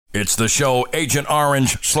It's the show Agent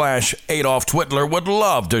Orange / Adolf Twitler would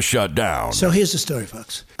love to shut down. So here's the story,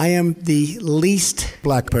 folks. I am the least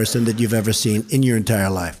black person that you've ever seen in your entire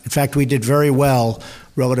life. In fact, we did very well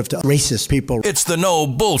relative to racist people. It's the no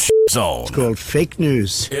bullshit zone. It's called fake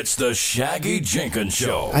news. It's the Shaggy Jenkins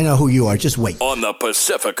Show. I know who you are. Just wait. On the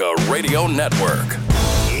Pacifica Radio Network.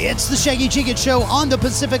 It's the Shaggy Jenkins Show on the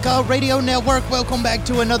Pacifica Radio Network. Welcome back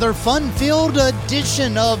to another fun-filled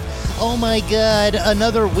edition of, oh my God,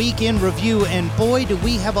 another weekend review. And boy, do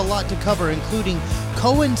we have a lot to cover, including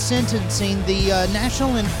Cohen Sentencing, the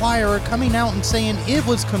National Enquirer coming out and saying it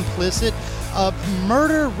was complicit of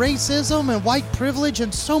murder, racism, and white privilege,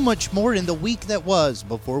 and so much more in the week that was.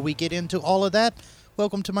 Before we get into all of that,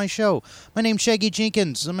 welcome to my show. My name's Shaggy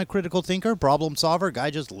Jenkins. I'm a critical thinker, problem solver, guy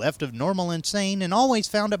just left of normal insane, and always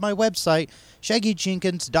found at my website,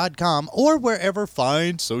 shaggyjenkins.com, or wherever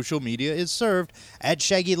fine social media is served at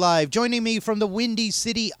Shaggy Live. Joining me from the windy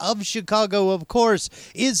city of Chicago, of course,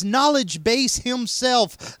 is Knowledge Base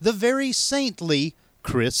himself, the very saintly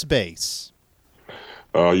Chris Base.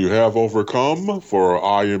 You have overcome, for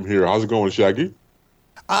I am here. How's it going, Shaggy?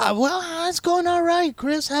 Well, it's going all right,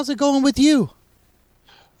 Chris. How's it going with you?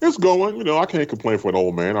 It's going. You know, I can't complain for an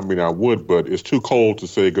old man. I mean, I would, but it's too cold to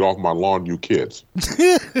say, get off my lawn, you kids.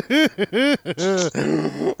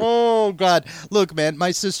 Oh, God. Look, man,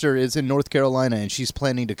 my sister is in North Carolina, and she's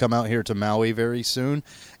planning to come out here to Maui very soon.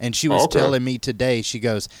 And she was telling me today, she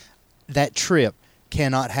goes, that trip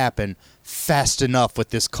cannot happen fast enough with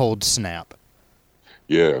this cold snap.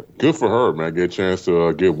 Yeah, good for her, man. Get a chance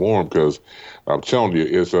to get warm, because I'm telling you,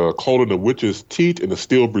 it's cold in the witch's teeth and the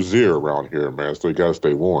steel brazier around here, man. So you got to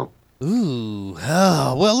stay warm. Ooh,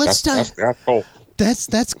 well, let's that's cold.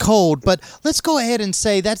 That's cold, but let's go ahead and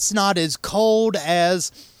say that's not as cold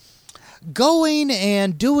as going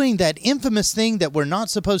and doing that infamous thing that we're not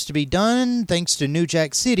supposed to be done, thanks to New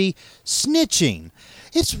Jack City, snitching.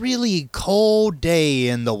 It's really a cold day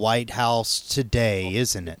in the White House today,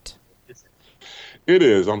 isn't it? It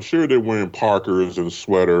is. I'm sure they're wearing parkers and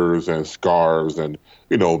sweaters and scarves and,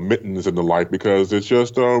 you know, mittens and the like, because it's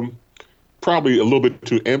just probably a little bit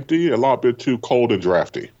too empty, a lot bit too cold and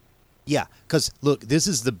drafty. Yeah, because, look, this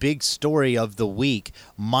is the big story of the week.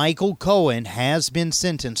 Michael Cohen has been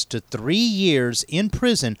sentenced to 3 years in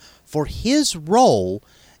prison for his role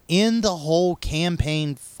in the whole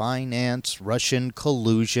campaign finance, Russian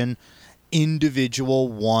collusion, individual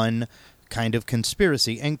one kind of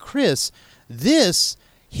conspiracy. And, Chris, this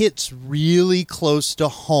hits really close to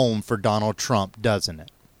home for Donald Trump, doesn't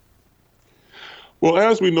it? Well,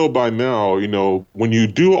 as we know by now, you know, when you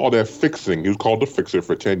do all that fixing, he was called the fixer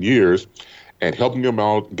for 10 years, and helping him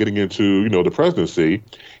out getting into, you know, the presidency,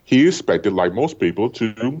 he expected, like most people,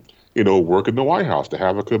 to, you know, work in the White House, to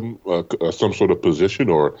have some sort of position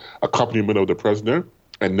or accompaniment of the president,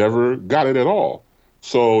 and never got it at all.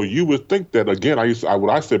 So you would think that, again, what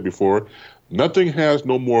I said before, nothing has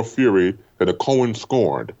no more fury than a Cohen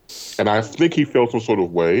scorned. And I think he felt some sort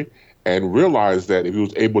of way and realized that if he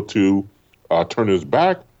was able to turn his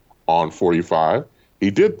back on 45, he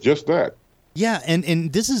did just that. Yeah,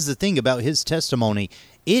 and this is the thing about his testimony.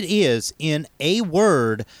 It is, in a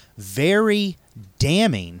word, very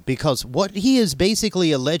damning, because what he is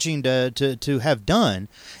basically alleging to have done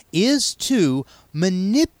is to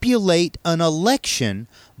manipulate an election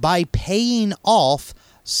by paying off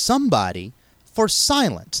somebody for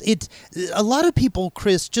silence. A lot of people,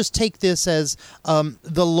 Chris, just take this as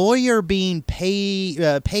the lawyer being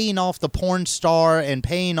paying off the porn star and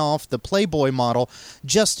paying off the Playboy model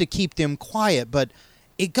just to keep them quiet. But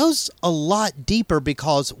it goes a lot deeper,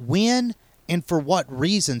 because when and for what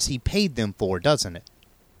reasons he paid them for, doesn't it?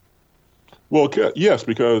 Well, yes,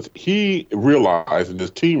 because he realized, and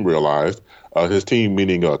his team realized, his team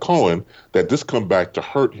meaning Cohen, that this come back to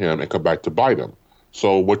hurt him and come back to bite him.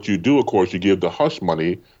 So what you do, of course, you give the hush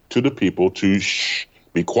money to the people to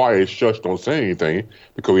be quiet, shush, don't say anything,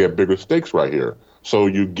 because we have bigger stakes right here. So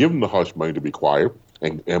you give them the hush money to be quiet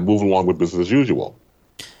and move along with business as usual.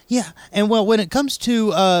 Yeah, and well, when it comes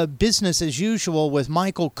to business as usual with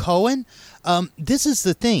Michael Cohen, this is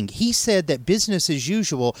the thing. He said that business as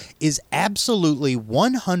usual is absolutely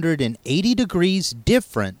 180 degrees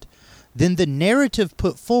different than the narrative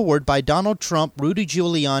put forward by Donald Trump, Rudy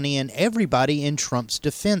Giuliani, and everybody in Trump's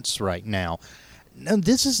defense right now. Now,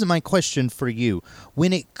 this is my question for you.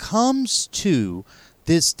 When it comes to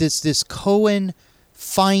this Cohen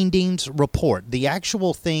findings report, the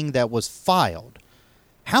actual thing that was filed,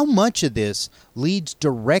 how much of this leads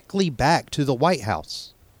directly back to the White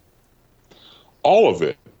House? All of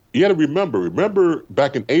it. You got to remember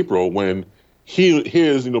back in April when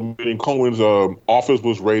meaning Cohen's office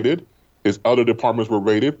was raided, his other departments were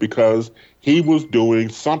raided because he was doing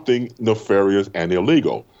something nefarious and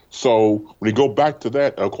illegal. So when you go back to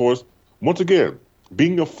that, of course, once again,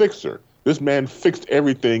 being a fixer, this man fixed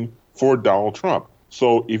everything for Donald Trump.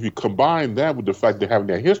 So if you combine that with the fact that having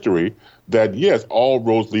that history, that yes, all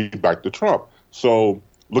roads lead back to Trump. So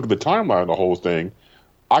look at the timeline of the whole thing.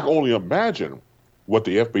 I can only imagine what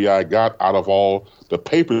the FBI got out of all the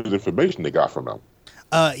papers and information they got from him.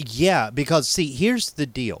 Yeah, because see, here's the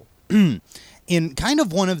deal. In kind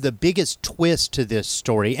of one of the biggest twists to this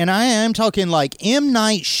story, and I am talking like M.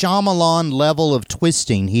 Night Shyamalan level of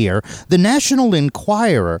twisting here, the National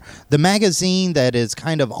Enquirer, the magazine that is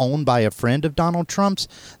kind of owned by a friend of Donald Trump's,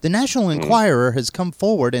 the National Enquirer has come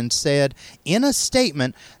forward and said in a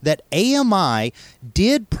statement that AMI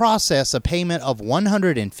did process a payment of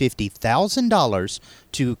 $150,000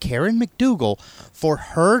 to Karen McDougal for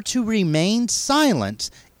her to remain silent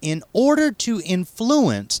in order to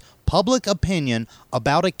influence public opinion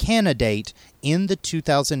about a candidate in the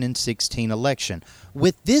 2016 election.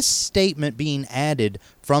 With this statement being added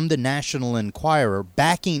from the National Enquirer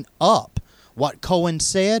backing up what Cohen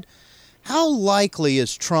said, how likely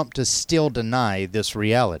is Trump to still deny this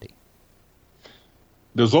reality?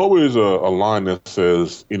 There's always a line that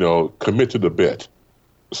says, commit to the bit.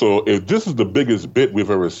 So if this is the biggest bit we've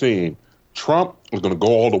ever seen, Trump is going to go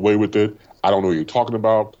all the way with it. I don't know what you're talking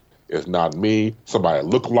about. It's not me. Somebody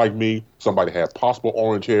looked like me. Somebody had possible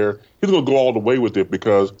orange hair. He's going to go all the way with it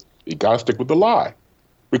because you got to stick with the lie.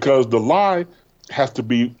 Because the lie has to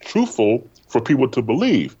be truthful for people to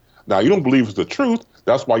believe. Now, you don't believe it's the truth.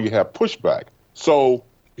 That's why you have pushback. So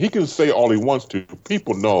he can say all he wants to.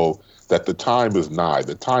 People know that the time is nigh.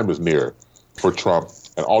 The time is near for Trump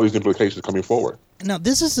and all these implications coming forward. Now,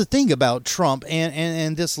 this is the thing about Trump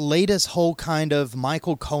and this latest whole kind of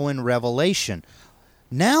Michael Cohen revelation.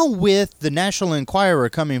 Now with the National Enquirer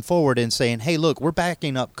coming forward and saying, hey, look, we're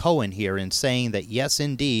backing up Cohen here and saying that, yes,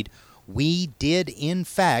 indeed, we did, in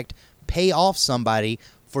fact, pay off somebody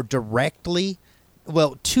for too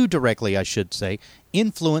directly, I should say,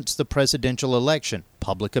 influence the presidential election,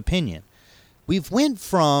 public opinion. We've went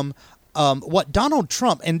from what Donald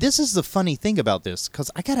Trump, and this is the funny thing about this,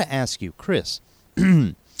 because I got to ask you, Chris,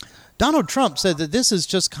 Donald Trump said that this is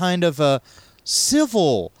just kind of a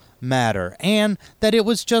civil matter and that it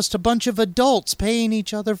was just a bunch of adults paying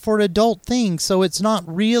each other for adult things, so it's not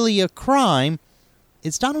really a crime.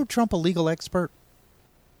 Is Donald Trump a legal expert?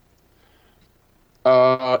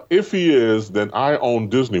 If he is, then I own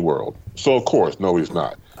Disney World. So, of course, no, he's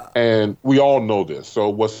not. And we all know this. So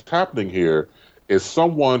what's happening here is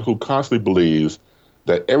someone who constantly believes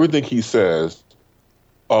that everything he says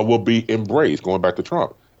will be embraced, going back to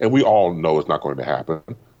Trump. And we all know it's not going to happen.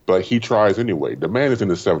 But he tries anyway. The man is in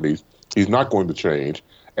his 70s. He's not going to change.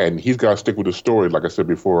 And he's got to stick with the story, like I said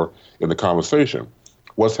before in the conversation.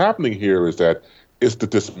 What's happening here is that it's the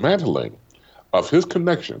dismantling of his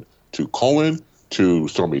connection to Cohen, to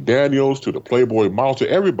Stormy Daniels, to the Playboy model, to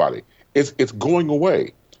everybody. It's going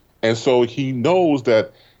away. And so he knows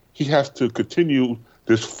that he has to continue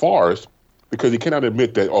this farce because he cannot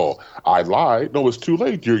admit that, I lied. No, it's too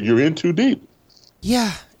late. You're in too deep.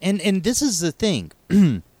 Yeah, and this is the thing.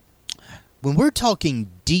 When we're talking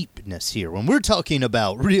deepness here, when we're talking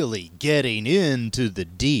about really getting into the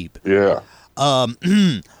deep,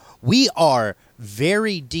 we are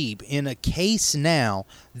very deep in a case now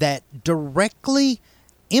that directly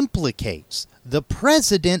implicates the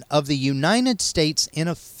President of the United States in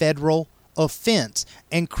a federal offense.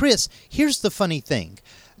 And Chris, here's the funny thing.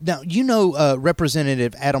 Now,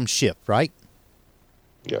 Representative Adam Schiff, right?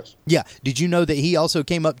 Yes. Yeah. Did you know that he also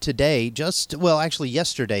came up today,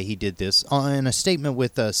 yesterday he did this, in a statement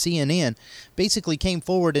with CNN, basically came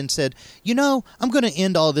forward and said, I'm going to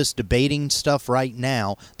end all this debating stuff right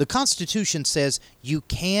now. The Constitution says you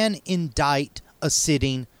can indict a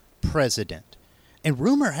sitting president. And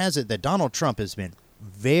rumor has it that Donald Trump has been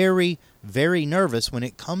very, very nervous when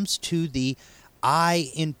it comes to the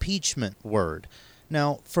I impeachment word.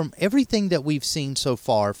 Now, from everything that we've seen so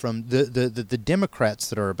far from the Democrats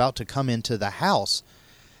that are about to come into the House,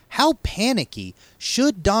 how panicky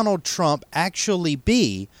should Donald Trump actually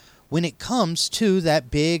be when it comes to that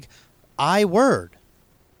big I word?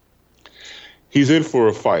 He's in for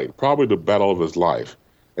a fight, probably the battle of his life.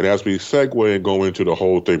 And as we segue and go into the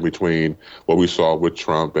whole thing between what we saw with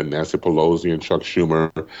Trump and Nancy Pelosi and Chuck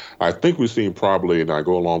Schumer, I think we've seen probably, and I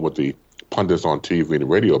go along with the pundits on TV and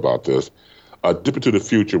radio about this, a dip into the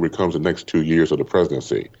future becomes the next 2 years of the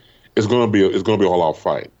presidency. It's going to be a all-out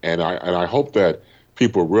fight, and I hope that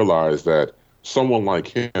people realize that someone like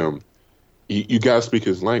him, you got to speak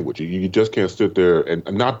his language. You just can't sit there and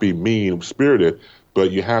not be mean-spirited,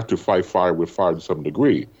 but you have to fight fire with fire to some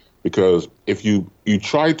degree. Because if you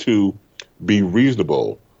try to be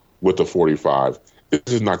reasonable with the 45, this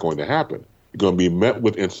is not going to happen. You're going to be met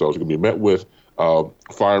with insults. You're going to be met with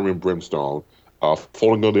fire and brimstone,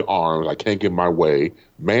 folding of the arms, I can't get my way,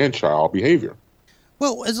 man-child behavior.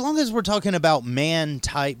 Well, as long as we're talking about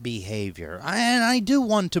man-type behavior, and I do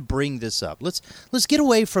want to bring this up. Let's get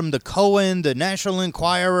away from the Cohen, the National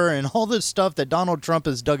Enquirer, and all this stuff that Donald Trump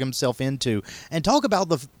has dug himself into, and talk about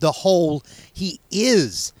the hole he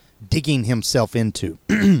is digging himself into.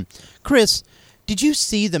 Chris, did you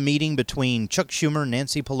see the meeting between Chuck Schumer,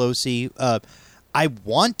 Nancy Pelosi? I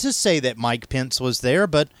want to say that Mike Pence was there,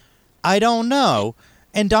 but I don't know.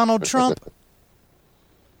 And Donald Trump?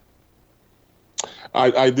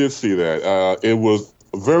 I did see that. It was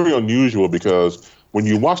very unusual because when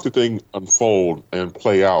you watch the thing unfold and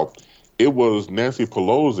play out, it was Nancy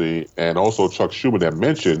Pelosi and also Chuck Schumer that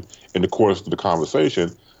mentioned in the course of the conversation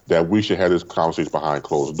that we should have this conversation behind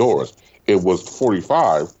closed doors. It was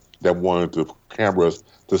 45 that wanted the cameras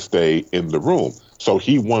to stay in the room. So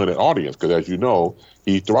he wanted an audience because, as you know,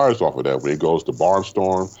 he thrives off of that. When he goes to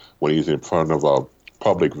Barnstorm, when he's in front of a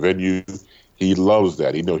public venue, he loves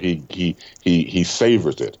that. He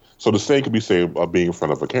savors it. So the same can be said of being in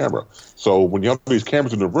front of a camera. So when you have these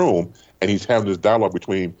cameras in the room and he's having this dialogue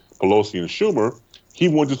between Pelosi and Schumer, he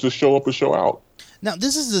wanted to show up and show out. Now,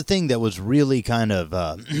 this is the thing that was really kind of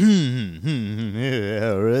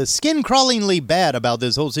skin-crawlingly bad about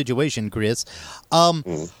this whole situation, Chris.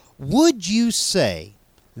 Would you say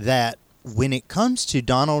that when it comes to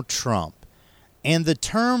Donald Trump and the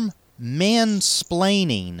term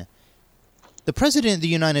mansplaining, the President of the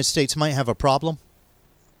United States might have a problem?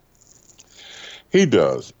 He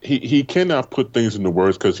does. He cannot put things into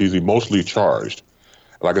words because he's emotionally charged.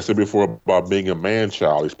 Like I said before about being a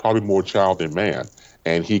man-child, he's probably more child than man.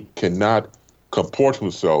 And he cannot comport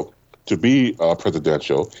himself to be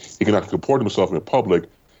presidential. He cannot comport himself in public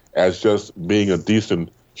as just being a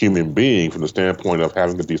decent human being from the standpoint of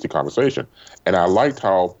having a decent conversation. And I liked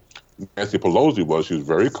how Nancy Pelosi was. She was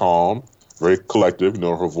very calm, very collective.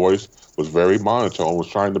 Her voice was very monotone, was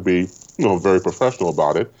trying to be, very professional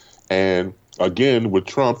about it. And again, with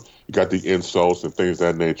Trump, you got the insults and things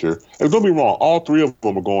of that nature. And don't be wrong, all three of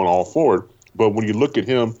them are going all forward. But when you look at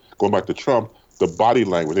him, going back to Trump, the body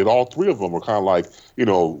language, and all three of them were kind of like,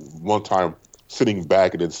 one time sitting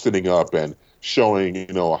back and then sitting up and showing,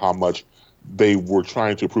 how much they were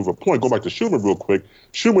trying to prove a point. Going back to Schumer real quick,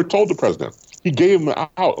 Schumer told the president, he gave him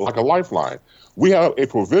out like a lifeline. We have a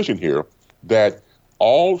provision here that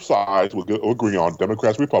all sides will agree on,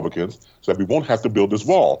 Democrats, Republicans, so that we won't have to build this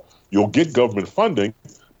wall. You'll get government funding,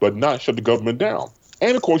 but not shut the government down.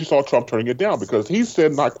 And, of course, you saw Trump turning it down because he said,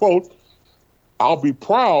 and I quote, "I'll be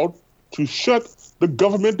proud to shut the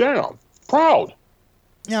government down." Proud.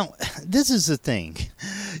 Now, this is the thing.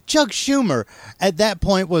 Chuck Schumer at that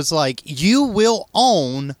point was like, you will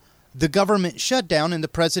own the government shutdown, and the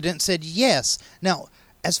president said yes. Now,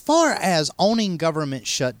 as far as owning government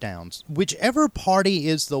shutdowns, whichever party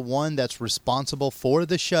is the one that's responsible for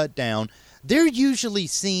the shutdown, they're usually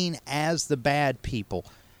seen as the bad people.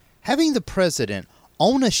 Having the president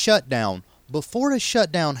own a shutdown before a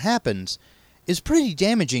shutdown happens is pretty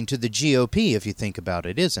damaging to the GOP if you think about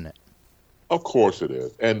it, isn't it? Of course it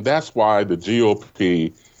is. And that's why the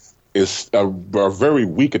GOP is very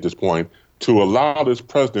weak at this point to allow this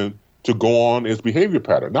president to go on his behavior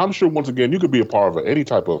pattern. Now, I'm sure, once again, you could be a part of any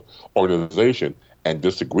type of organization and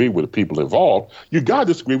disagree with the people involved. You got to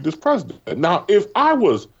disagree with this president. Now, if I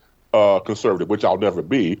was conservative, which I'll never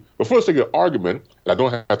be, but for the sake of argument, and I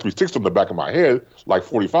don't have 360 on the back of my head like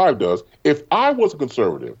 45 does, if I was a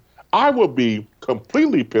conservative, I would be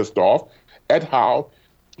completely pissed off at how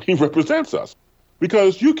he represents us.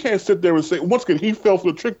 Because you can't sit there and say, once again, he fell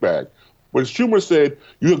for the trick bag. When Schumer said,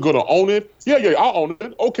 "You're going to own it," yeah, I'll own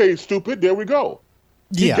it. Okay, stupid, there we go.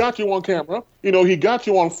 He got you on camera. He got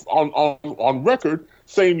you on record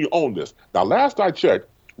saying you own this. Now, last I checked,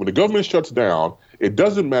 when the government shuts down, it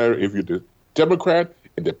doesn't matter if you're the Democrat,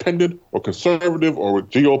 independent, or conservative, or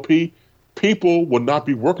GOP, people will not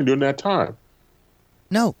be working during that time.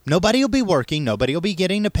 No, nobody will be working. Nobody will be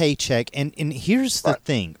getting a paycheck. And here's the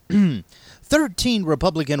thing. 13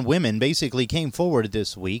 Republican women basically came forward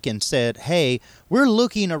this week and said, hey, we're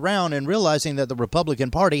looking around and realizing that the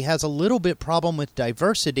Republican Party has a little bit problem with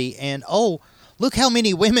diversity. And, oh, look how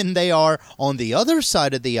many women they are on the other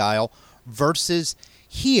side of the aisle versus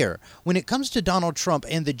here. When it comes to Donald Trump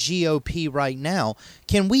and the GOP right now,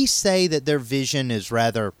 can we say that their vision is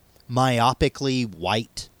rather myopically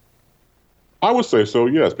white? I would say so,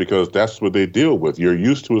 yes, because that's what they deal with. You're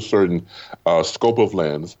used to a certain scope of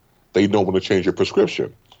lens. They don't want to change your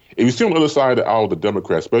prescription. If you see on the other side of the aisle, the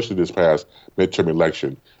Democrats, especially this past midterm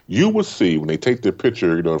election, you will see when they take their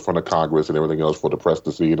picture, in front of Congress and everything else for the press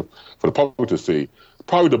to see, and for the public to see,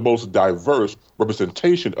 probably the most diverse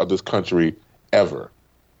representation of this country ever.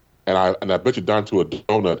 And I bet you down to a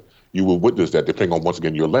donut, you will witness that, depending on, once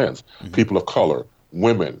again, your lens. Mm-hmm. People of color,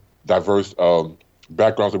 women, diverse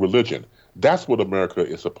backgrounds of religion. That's what America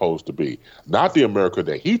is supposed to be. Not the America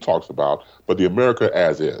that he talks about, but the America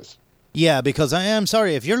as is. Yeah, because I am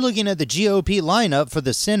sorry, if you're looking at the GOP lineup for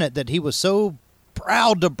the Senate that he was so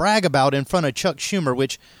proud to brag about in front of Chuck Schumer,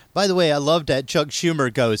 which, by the way, I love that Chuck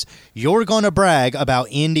Schumer goes, "You're going to brag about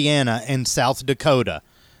Indiana and South Dakota."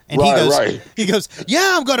 And he goes,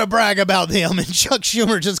 "Yeah, I'm going to brag about them." And Chuck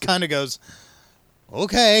Schumer just kind of goes,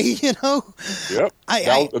 "Okay, Yep.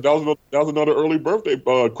 That was another early birthday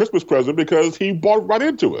Christmas present because he bought right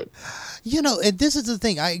into it. And this is the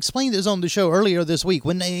thing. I explained this on the show earlier this week.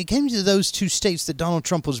 When it came to those two states that Donald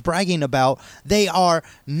Trump was bragging about, they are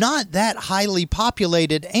not that highly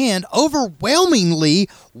populated and overwhelmingly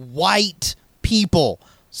white people.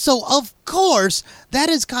 So, of course, that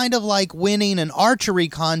is kind of like winning an archery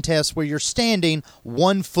contest where you're standing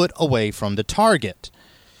 1 foot away from the target.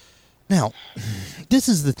 Now, this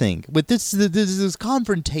is the thing. With this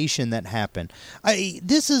confrontation that happened,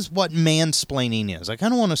 this is what mansplaining is. I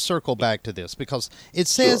kind of want to circle back to this because it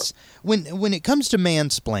says when it comes to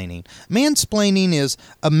mansplaining is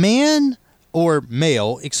a man or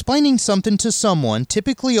male explaining something to someone,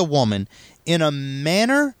 typically a woman, in a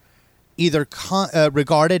manner either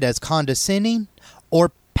regarded as condescending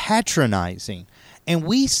or patronizing. And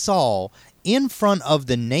we saw in front of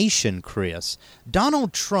the nation, Chris,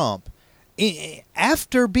 Donald Trump,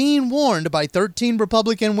 after being warned by 13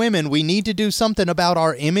 Republican women, we need to do something about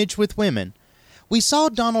our image with women, we saw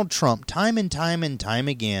Donald Trump time and time and time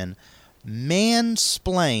again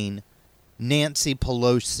mansplain Nancy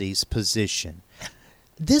Pelosi's position.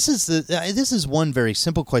 This is one very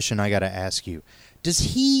simple question I got to ask you. Does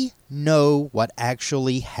he know what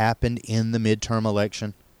actually happened in the midterm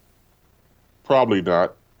election? Probably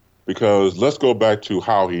not, because let's go back to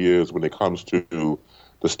how he is when it comes to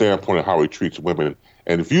the standpoint of how he treats women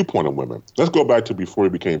and the viewpoint of women. Let's go back to before he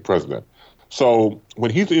became president. So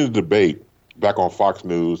when he's in the debate back on Fox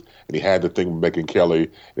News, and he had the thing with Megyn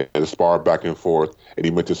Kelly, and the spar back and forth, and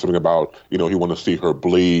he mentioned something about, he wanted to see her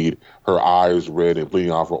bleed, her eyes red and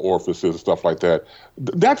bleeding off her orifices and stuff like that.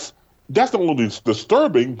 That's not only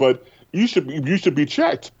disturbing, but you should be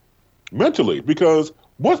checked mentally, because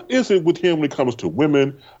what is it with him when it comes to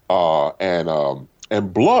women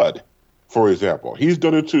and blood? For example, he's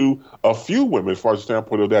done it to a few women as far as the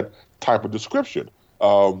standpoint of that type of description.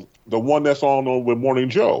 The one that's on with Morning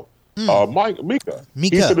Joe, Mika.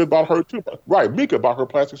 He said it about her too. Right, Mika, about her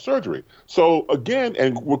plastic surgery. So again,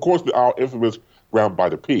 and of course, our infamous Ground by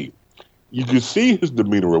the P. You can see his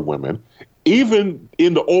demeanor with women, even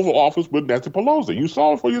in the Oval Office with Nancy Pelosi. You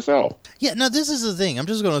saw it for yourself. Yeah, now this is the thing. I'm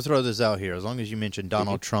just going to throw this out here, as long as you mentioned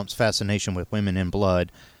Donald Trump's fascination with women and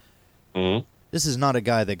blood. Mm-hmm. This is not a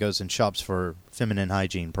guy that goes and shops for feminine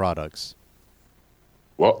hygiene products.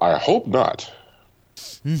 Well, I hope not.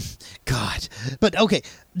 God. But, okay,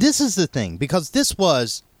 this is the thing, because this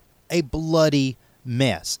was a bloody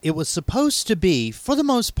mess. It was supposed to be, for the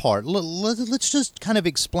most part, let's just kind of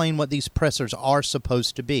explain what these pressers are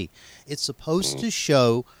supposed to be. It's supposed to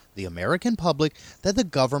show the American public that the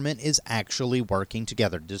government is actually working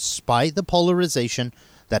together, despite the polarization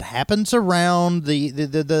that happens around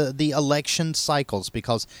the election cycles,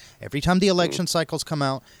 because every time the election cycles come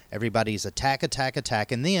out, everybody's attack,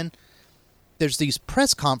 and then there's these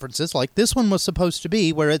press conferences like this one was supposed to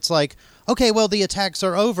be, where it's like, okay, well, the attacks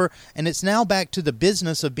are over, and it's now back to the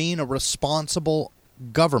business of being a responsible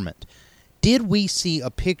government. Did we see a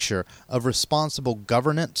picture of responsible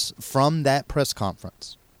governance from that press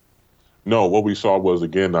conference? No, what we saw was,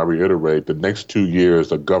 again, I reiterate, the next 2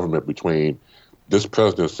 years of government between this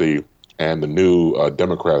presidency and the new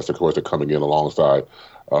Democrats, of course, are coming in alongside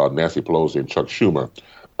Nancy Pelosi and Chuck Schumer.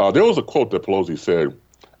 There was a quote that Pelosi said,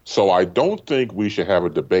 "So I don't think we should have a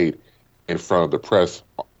debate in front of the press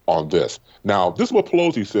on this." Now, this is what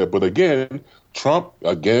Pelosi said, but again, Trump,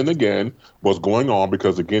 again and again, was going on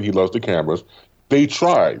because, again, he loves the cameras. They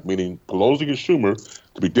tried, meaning Pelosi and Schumer,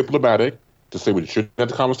 to be diplomatic, to say we shouldn't have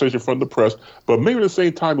the conversation in front of the press, but maybe at the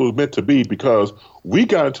same time it was meant to be, because we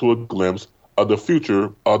got into a glimpse of the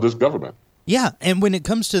future of this government. Yeah, and when it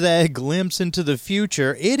comes to that glimpse into the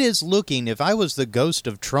future, it is looking, if I was the ghost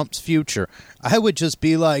of Trump's future, I would just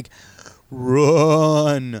be like,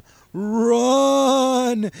 run,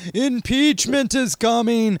 run, impeachment is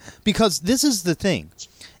coming. Because this is the thing.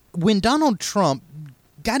 When Donald Trump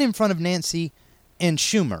got in front of Nancy and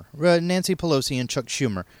Schumer, Nancy Pelosi and Chuck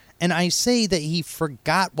Schumer, and I say that he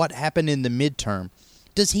forgot what happened in the midterm,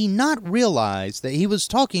 does he not realize that he was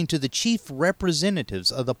talking to the chief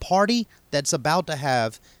representatives of the party that's about to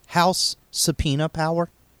have House subpoena power?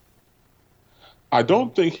 I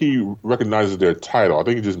don't think he recognizes their title. I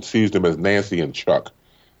think he just sees them as Nancy and Chuck,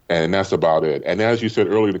 and that's about it. And as you said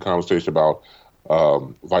earlier in the conversation about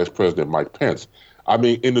Vice President Mike Pence, I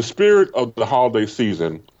mean, in the spirit of the holiday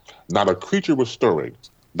season, not a creature was stirring,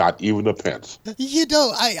 not even a Pence. You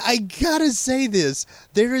know, I gotta say this.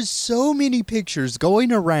 There is so many pictures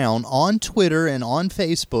going around on Twitter and on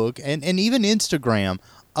Facebook and even Instagram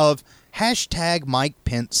of hashtag Mike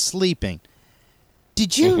Pence sleeping.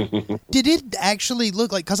 Did it actually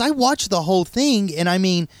look like, because I watched the whole thing, and I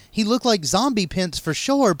mean, he looked like zombie Pence for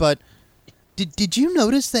sure, but did you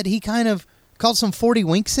notice that he kind of called some 40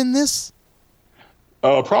 winks in this?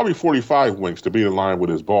 Probably 45 winks to be in line with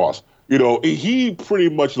his boss. You know, he pretty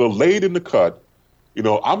much laid in the cut. You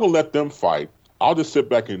know, I'm going to let them fight. I'll just sit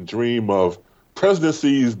back and dream of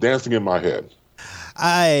presidencies dancing in my head.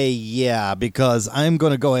 Yeah, because I'm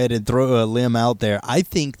going to go ahead and throw a limb out there. I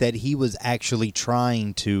think that he was actually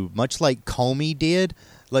trying to, much like Comey did,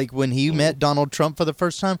 like when he met Donald Trump for the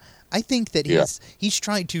first time, I think that he's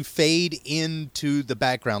trying to fade into the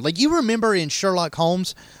background. Like, you remember in Sherlock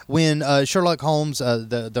Holmes, when Sherlock Holmes,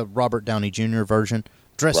 the Robert Downey Jr. version,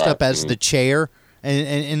 dressed up as the chair.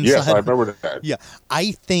 And yes, I remember that. Yeah,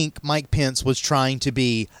 I think Mike Pence was trying to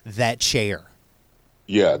be that chair.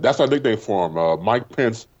 Yeah, that's our nickname for him, Mike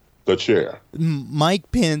Pence, the chair.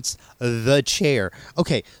 Mike Pence, the chair.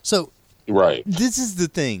 Okay, so right. This is the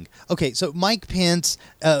thing. Okay, so Mike Pence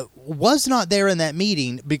was not there in that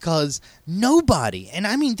meeting because nobody, and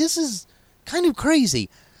I mean, this is kind of crazy,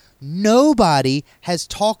 nobody has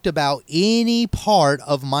talked about any part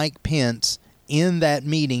of Mike Pence in that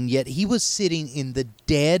meeting, yet he was sitting in the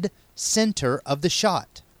dead center of the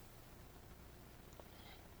shot.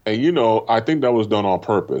 And, you know, I think that was done on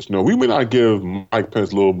purpose. You know, we may not give Mike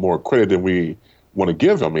Pence a little more credit than we want to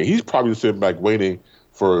give him. I mean, he's probably sitting back waiting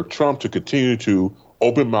for Trump to continue to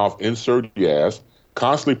open mouth, insert gas,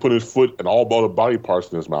 constantly put his foot and all the body parts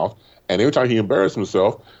in his mouth. And every time he embarrasses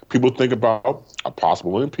himself, people think about a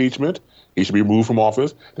possible impeachment. He should be removed from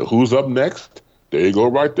office. And who's up next? There you go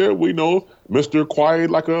right there. We know Mr. Quiet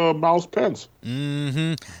like a mouse Pence.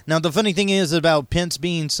 Mm-hmm. Now, the funny thing is about Pence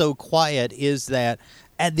being so quiet is that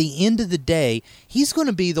at the end of the day, he's going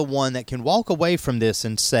to be the one that can walk away from this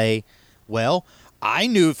and say, well, I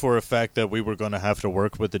knew for a fact that we were going to have to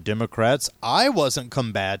work with the Democrats. I wasn't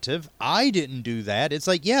combative. I didn't do that. It's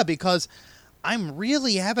like, yeah, because I'm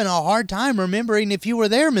really having a hard time remembering if you were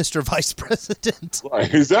there, Mr. Vice President.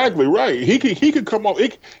 Right, exactly right. He could come up. He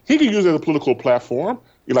could use it as a political platform.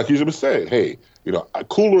 Like you just said, hey, you know,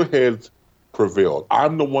 cooler heads prevailed.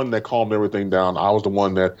 I'm the one that calmed everything down. I was the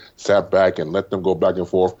one that sat back and let them go back and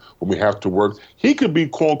forth when we have to work. He could be,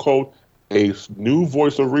 quote unquote, a new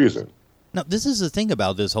voice of reason. Now, this is the thing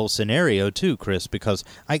about this whole scenario, too, Chris, because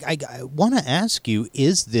I want to ask you,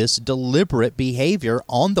 is this deliberate behavior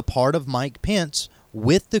on the part of Mike Pence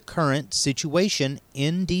with the current situation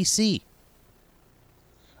in D.C.?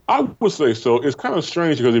 I would say so. It's kind of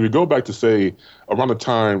strange because if you go back to, say, around the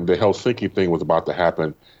time the Helsinki thing was about to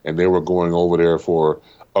happen and they were going over there for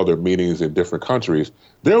other meetings in different countries,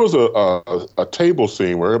 there was a table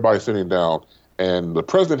scene where everybody's sitting down and the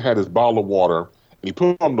president had his bottle of water and he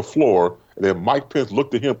put it on the floor, and then Mike Pence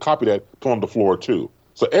looked at him, copied that, put it on the floor too.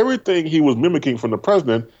 So everything he was mimicking from the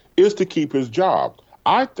president is to keep his job.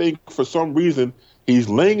 I think for some reason he's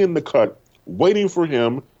laying in the cut, waiting for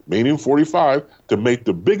him, meaning 45, to make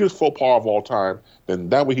the biggest faux pas of all time. Then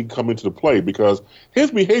that way he can come into the play, because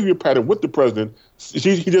his behavior pattern with the president,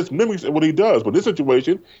 he just mimics what he does. But in this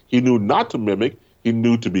situation, he knew not to mimic. He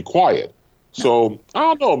knew to be quiet. So I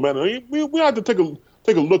don't know, man. I mean, we have to take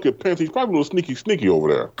a look at Pence. He's probably a little sneaky over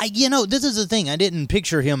there. This is the thing. I didn't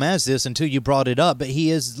picture him as this until you brought it up, but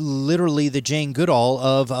he is literally the Jane Goodall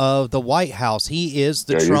of the White House. He is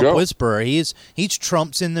the Trump whisperer. He's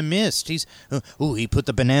Trump's in the mist. He's he put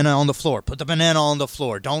the banana on the floor. Put the banana on the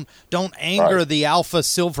floor. Don't anger the alpha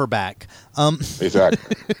silverback.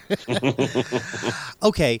 Exactly.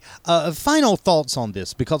 Okay, final thoughts on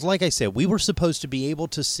this, because like I said, we were supposed to be able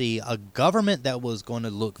to see a government that was going to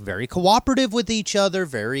look very cooperative with each other,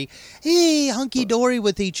 very hunky-dory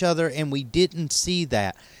with each other, and we didn't see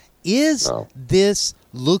that. Is this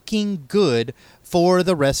looking good for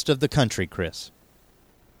the rest of the country, Chris?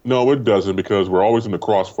 No, it doesn't, because we're always in the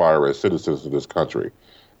crossfire as citizens of this country.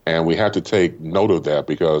 And we have to take note of that,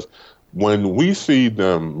 because when we see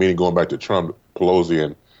them, meaning going back to Trump, Pelosi,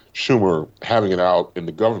 and Schumer, having it out in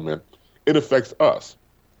the government, it affects us.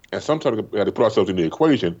 And sometimes we have to put ourselves in the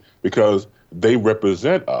equation because they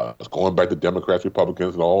represent us, going back to Democrats,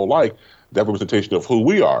 Republicans, and all alike, that representation of who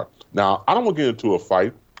we are. Now, I don't want to get into a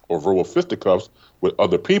fight or verbal fisticuffs with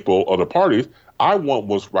other people, other parties. I want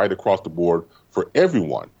what's right across the board for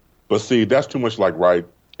everyone. But see, that's too much like right,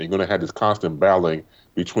 and you're going to have this constant battling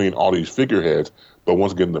between all these figureheads. But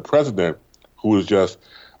once again, the president, who is just,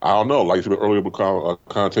 I don't know, like you said earlier,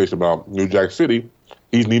 connotation about New Jack City,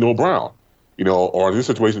 he's Nino Brown, or in this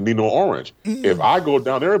situation, Nino Orange. If I go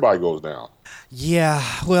down, everybody goes down. Yeah,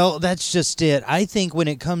 well, that's just it. I think when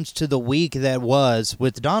it comes to the week that was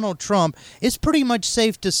with Donald Trump, it's pretty much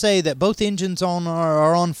safe to say that both engines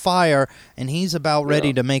are on fire, and he's about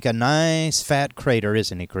ready to make a nice fat crater,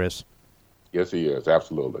 isn't he, Chris? Yes, he is.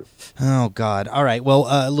 Absolutely. Oh, God. All right.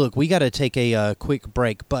 Well, look, we got to take a quick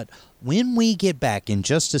break, but when we get back in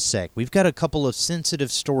just a sec, we've got a couple of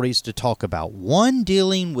sensitive stories to talk about. One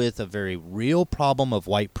dealing with a very real problem of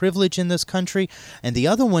white privilege in this country, and the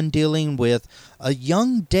other one dealing with a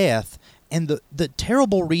young death and the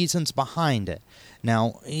terrible reasons behind it.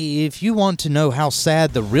 Now, if you want to know how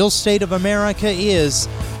sad the real state of America is,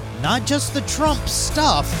 not just the Trump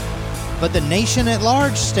stuff, but the nation at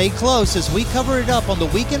large, stay close as we cover it up on the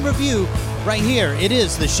Week in Review right here. It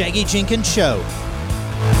is the Shaggy Jenkins Show.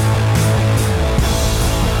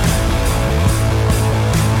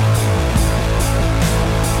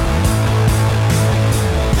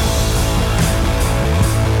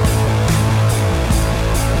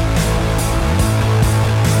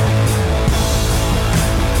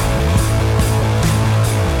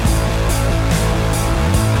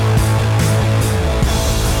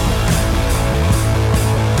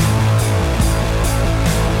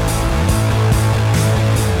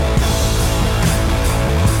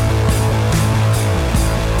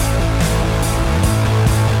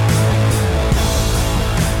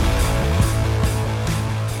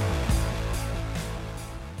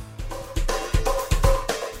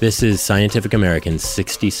 This is Scientific American's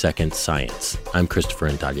 60-Second Science. I'm Christopher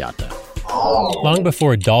Intagliata. Long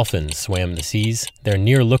before dolphins swam the seas, their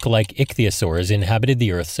near look-alike ichthyosaurs inhabited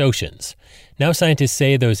the Earth's oceans. Now scientists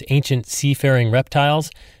say those ancient seafaring reptiles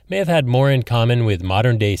may have had more in common with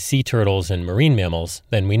modern-day sea turtles and marine mammals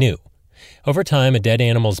than we knew. Over time, a dead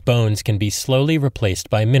animal's bones can be slowly replaced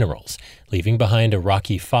by minerals, leaving behind a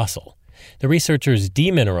rocky fossil. The researchers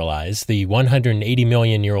demineralized the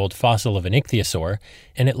 180-million-year-old fossil of an ichthyosaur,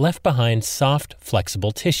 and it left behind soft,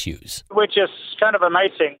 flexible tissues. Which is kind of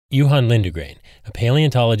amazing. Johan Lindegren, a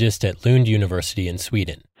paleontologist at Lund University in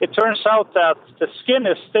Sweden. It turns out that the skin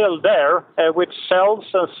is still there, with cells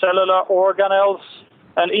and cellular organelles,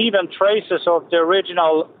 and even traces of the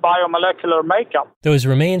original biomolecular makeup. Those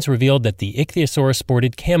remains revealed that the ichthyosaur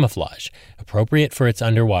sported camouflage, appropriate for its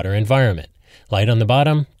underwater environment. Light on the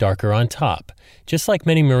bottom, darker on top, just like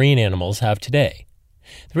many marine animals have today.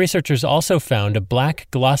 The researchers also found a black,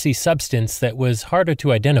 glossy substance that was harder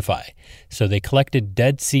to identify, so they collected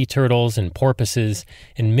dead sea turtles and porpoises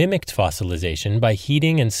and mimicked fossilization by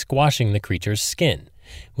heating and squashing the creature's skin,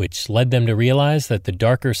 which led them to realize that the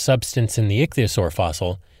darker substance in the ichthyosaur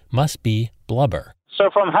fossil must be blubber. So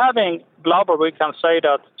from having blubber, we can say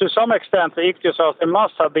that to some extent the ichthyosaurs, they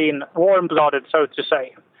must have been warm-blooded, so to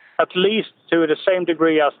say, at least to the same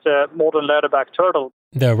degree as the modern leatherback turtle.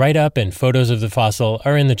 The write-up and photos of the fossil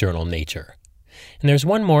are in the journal Nature. And there's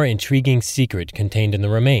one more intriguing secret contained in the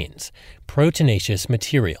remains, proteinaceous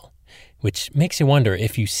material, which makes you wonder,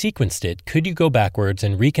 if you sequenced it, could you go backwards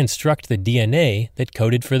and reconstruct the DNA that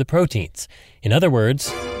coded for the proteins? In other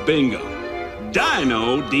words, bingo,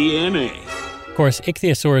 dino DNA. Of course,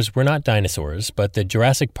 ichthyosaurs were not dinosaurs, but the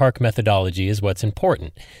Jurassic Park methodology is what's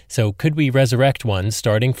important. So could we resurrect one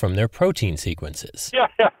starting from their protein sequences? Yeah,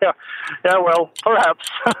 well, perhaps.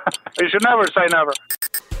 We should never say never.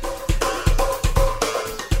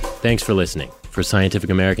 Thanks for listening. For Scientific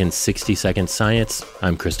American's 60-Second Science,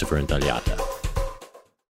 I'm Christopher Intagliata.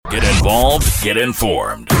 Get involved, get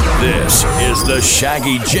informed. This is the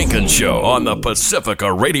Shaggy Jenkins Show on the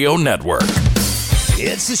Pacifica Radio Network.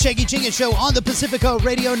 It's the Shaggy Jenkins Show on the Pacifica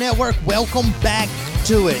Radio Network. Welcome back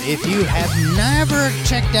to it. If you have never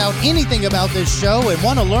checked out anything about this show and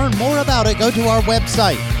want to learn more about it, go to our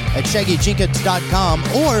website, at shaggyjenkins.com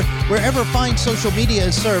or wherever fine social media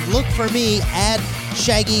is served. Look for me at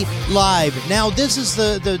Shaggy Live. Now, this is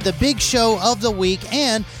the big show of the week,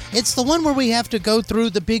 and it's the one where we have to go through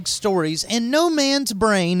the big stories, and no man's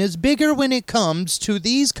brain is bigger when it comes to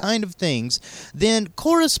these kind of things than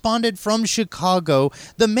correspondent from Chicago,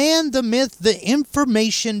 the man, the myth, the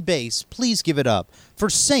information base. Please give it up for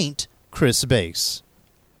Saint Chris Bass.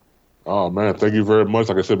 Oh, man, thank you very much.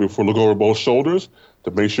 Like I said before, look over both shoulders to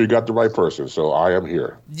make sure you got the right person. So I am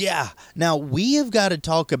here. Yeah. Now, we have got to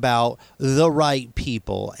talk about the right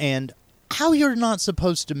people and how you're not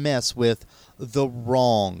supposed to mess with the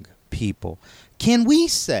wrong people. Can we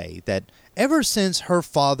say that ever since her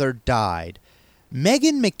father died,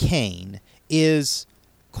 Meghan McCain is,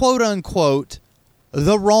 quote unquote,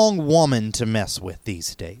 the wrong woman to mess with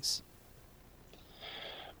these days?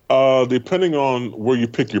 Depending on where you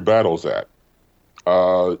pick your battles at.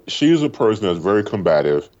 She is a person that's very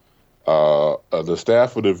combative. The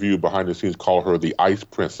staff of The View behind the scenes call her the Ice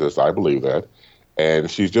Princess. I believe that.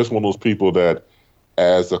 And she's just one of those people that,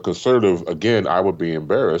 as a conservative, again, I would be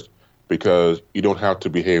embarrassed because you don't have to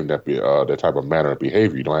behave in that type of manner of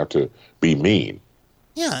behavior. You don't have to be mean.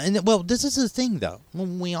 Yeah, and well, this is the thing, though.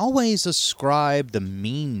 We always ascribe the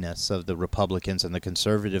meanness of the Republicans and the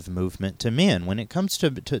conservative movement to men. When it comes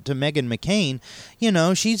to Meghan McCain, you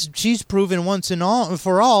know, she's proven once and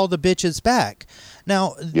for all the bitch is back.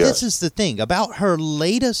 Now, This is the thing about her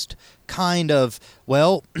latest kind of,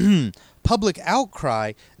 well, public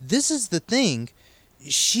outcry. This is the thing.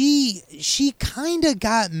 She kind of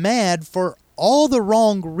got mad for all the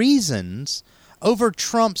wrong reasons over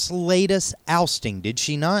Trump's latest ousting, did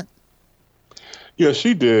she not? Yeah,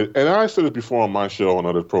 she did. And I said it before on my show and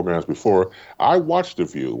other programs before. I watch The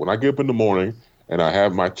View. When I get up in the morning and I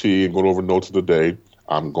have my tea and go over notes of the day,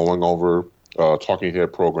 I'm going over talking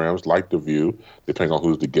head programs like The View, depending on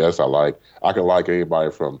who's the guest I like. I can like anybody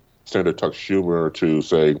from Senator Chuck Schumer to,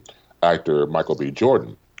 say, actor Michael B.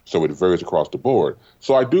 Jordan. So it varies across the board.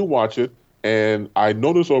 So I do watch it. And I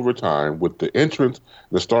noticed over time with the entrance,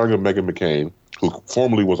 the starring of Meghan McCain, who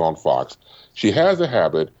formerly was on Fox, she has a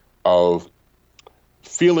habit of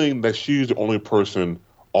feeling that she's the only person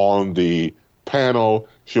on the panel.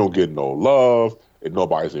 She don't get no love, and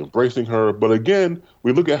nobody's embracing her. But again,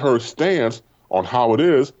 we look at her stance on how it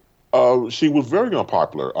is. She was very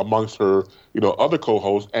unpopular amongst her, other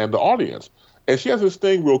co-hosts and the audience. And she has this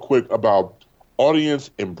thing real quick about audience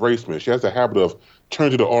embracement. She has a habit of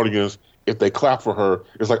turning to the audience. If they clap for her,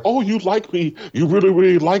 it's like, oh, you like me, you really,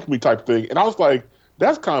 really like me type thing. And I was like,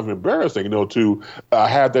 that's kind of embarrassing, to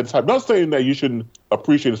have that type. Not saying that you shouldn't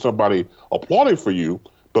appreciate somebody applauding for you,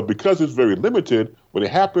 but because it's very limited, when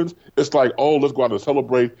it happens, it's like, oh, let's go out and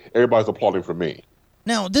celebrate. Everybody's applauding for me.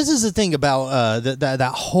 Now, this is the thing about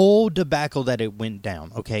that whole debacle that it went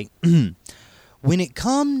down, okay? When it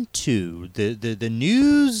come to the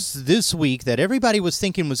news this week that everybody was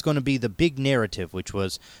thinking was going to be the big narrative, which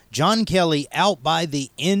was John Kelly out by the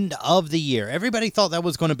end of the year. Everybody thought that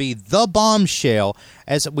was going to be the bombshell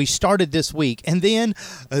as we started this week, and then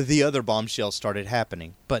the other bombshell started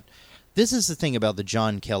happening. But this is the thing about the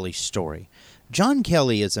John Kelly story. John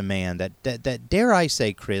Kelly is a man that dare I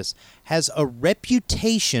say, Chris, has a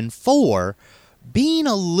reputation for being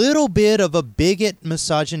a little bit of a bigot,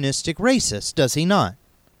 misogynistic racist, does he not?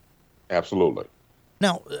 Absolutely.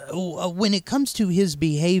 Now, when it comes to his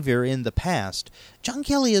behavior in the past, John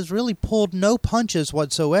Kelly has really pulled no punches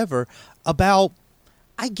whatsoever about,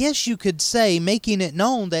 I guess you could say, making it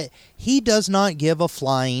known that he does not give a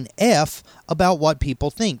flying F about what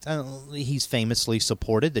people think. He's famously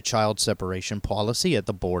supported the child separation policy at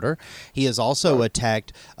the border. He has also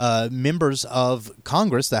attacked members of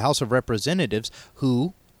Congress, the House of Representatives,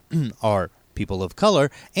 who are people of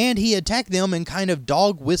color, and he attacked them in kind of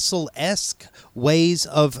dog whistle-esque ways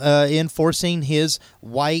of enforcing his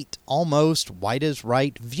almost white as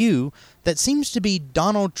right view that seems to be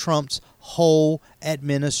Donald Trump's whole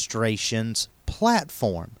administration's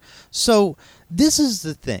platform. So this is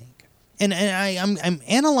the thing. And I'm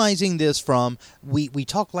analyzing this from, we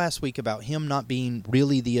talked last week about him not being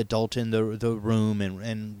really the adult in the room,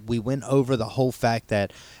 and we went over the whole fact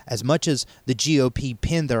that as much as the GOP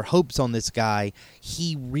pinned their hopes on this guy,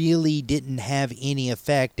 he really didn't have any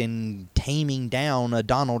effect in taming down a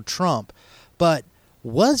Donald Trump. But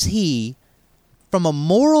was he, from a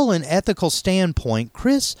moral and ethical standpoint,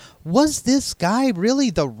 Chris, was this guy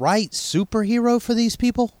really the right superhero for these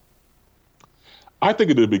people? I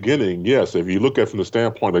think at the beginning, yes. If you look at it from the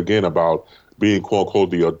standpoint, again, about being, quote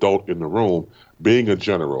unquote, the adult in the room, being a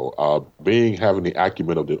general, having the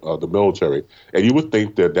acumen of the military, and you would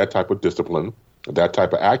think that type of discipline, that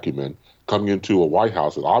type of acumen coming into a White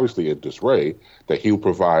House is obviously in disarray, that he will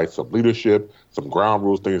provide some leadership, some ground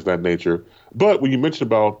rules, things of that nature. But when you mention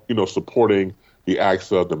about, supporting the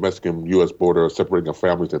acts of the Mexican-U.S. border, separating of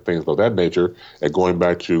families and things of that nature, and going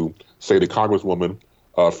back to, say, the Congresswoman,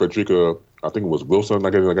 Frederica, I think it was Wilson, I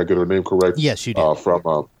get her name correct? Yes, you did.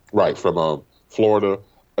 From Florida,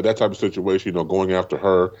 that type of situation, going after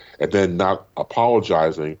her and then not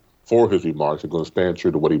apologizing for his remarks and going to stand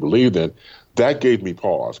true to what he believed in, that gave me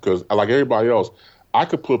pause. Because like everybody else, I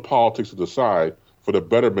could put politics to the side for the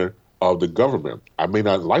betterment of the government. I may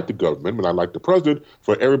not like the government, but I like the president.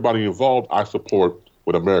 For everybody involved, I support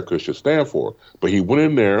what America should stand for. But he went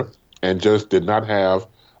in there and just did not have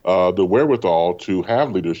the wherewithal to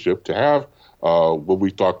have leadership, to have what we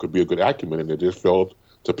thought could be a good acumen, and it just fell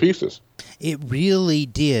to pieces. It really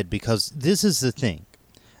did, because this is the thing.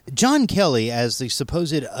 John Kelly, as the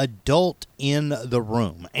supposed adult in the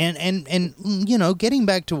room, and getting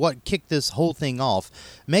back to what kicked this whole thing off,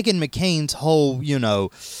 Meghan McCain's whole,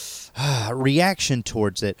 reaction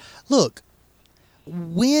towards it. Look,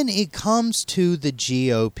 when it comes to the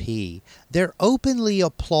GOP, they're openly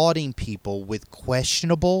applauding people with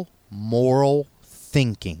questionable moral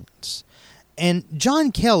thinkings. And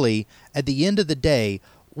John Kelly, at the end of the day,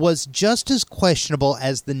 was just as questionable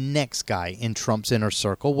as the next guy in Trump's inner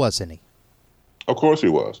circle, wasn't he? Of course he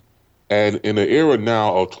was. And in the era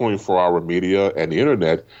now of 24-hour media and the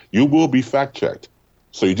internet, you will be fact-checked.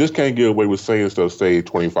 So you just can't get away with saying stuff, say,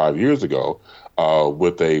 25 years ago,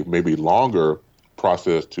 with a maybe longer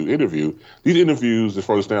process to interview. These interviews,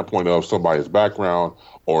 from the standpoint of somebody's background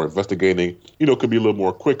or investigating, could be a little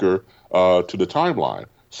more quicker to the timeline.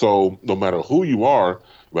 So no matter who you are,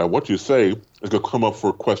 what you say is going to come up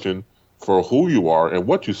for question for who you are and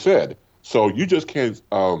what you said. So you just can't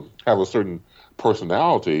have a certain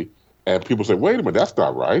personality and people say, wait a minute, that's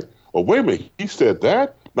not right. Or wait a minute, he said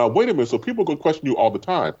that? Now, wait a minute. So people go question you all the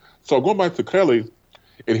time. So going back to Kelly,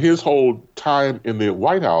 in his whole time in the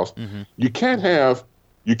White House, you can't have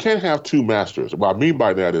two masters. What I mean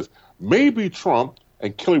by that is maybe Trump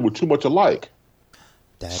and Kelly were too much alike.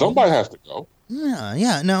 Somebody has to go.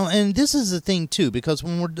 Yeah. Now, and this is the thing too, because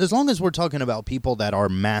as long as we're talking about people that are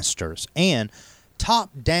masters and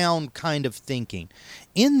top-down kind of thinking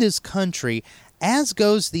in this country, as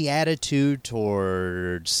goes the attitude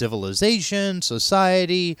toward civilization,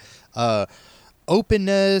 society,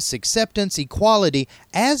 openness, acceptance, equality,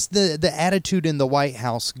 as the attitude in the White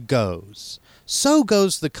House goes, so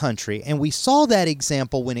goes the country. And we saw that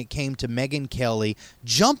example when it came to Megyn Kelly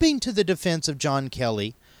jumping to the defense of John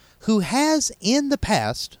Kelly, who has in the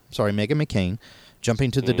past, Meghan McCain,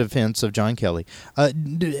 jumping to the defense of John Kelly,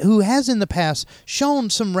 who has in the past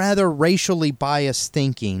shown some rather racially biased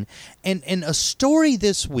thinking. And a story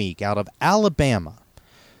this week out of Alabama,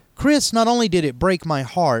 Chris, not only did it break my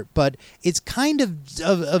heart, but it's kind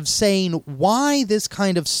of saying why this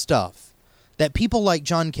kind of stuff that people like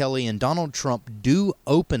John Kelly and Donald Trump do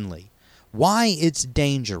openly, why it's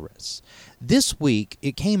dangerous. This week,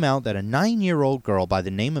 it came out that a 9-year-old girl by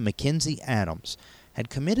the name of Mackenzie Adams had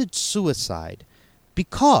committed suicide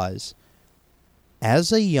because,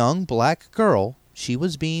 as a young black girl, she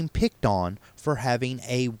was being picked on for having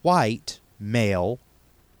a white male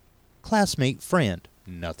classmate friend.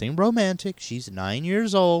 Nothing romantic. She's 9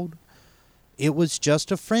 years old. It was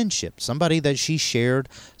just a friendship, somebody that she shared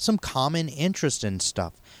some common interest in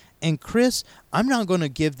stuff. And Chris, I'm not going to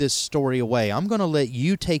give this story away. I'm going to let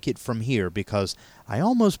you take it from here because I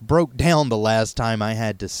almost broke down the last time I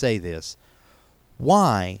had to say this.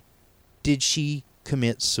 Why did she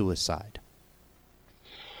commit suicide?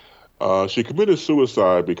 She committed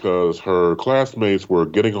suicide because her classmates were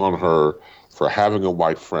getting on her for having a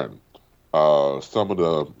white friend. Some of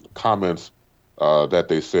the comments that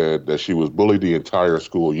they said that she was bullied the entire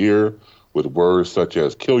school year with words such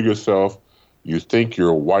as kill yourself, you think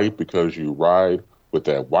you're white because you ride with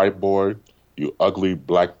that white boy, you ugly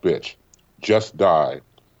black bitch, just die.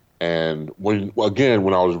 And when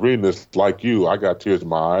I was reading this, like you, I got tears in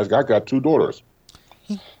my eyes. I got 2 daughters.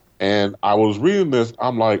 And I was reading this,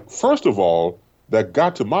 I'm like, first of all, that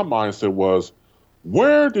got to my mindset was,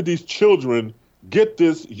 where did these children get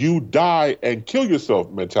this you die and kill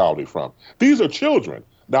yourself mentality from? These are children.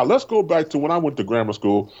 Now, let's go back to when I went to grammar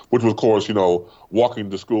school, which was, of course, walking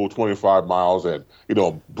to school 25 miles and,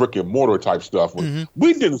 brick and mortar type stuff.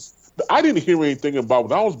 I didn't hear anything about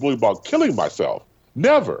when I was bullied about killing myself.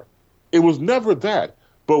 Never. It was never that.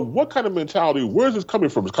 But what kind of mentality, where is this coming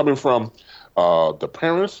from? It's coming from the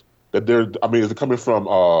parents is it coming from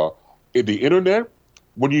the internet?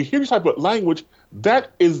 When you hear this type of language,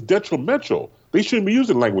 that is detrimental. They shouldn't be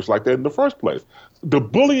using language like that in the first place. The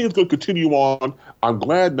bullying is going to continue on. I'm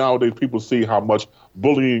glad nowadays people see how much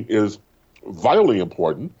bullying is vitally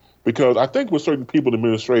important, because I think with certain people in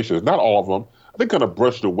administrations, not all of them, I think kind of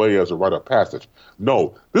brushed away as a rite of passage.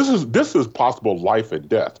 No, this is possible life and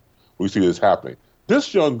death. We see this happening.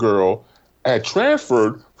 This young girl had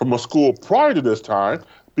transferred from a school prior to this time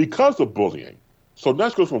because of bullying. So now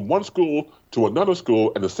she goes from one school to another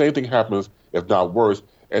school, and the same thing happens, if not worse,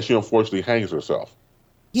 and she unfortunately hangs herself.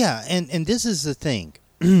 Yeah, and this is the thing.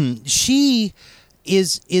 She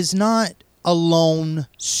is not a lone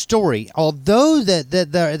story. Although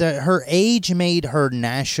that her age made her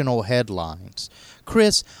national headlines,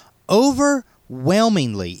 Chris,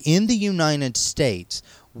 overwhelmingly in the United States,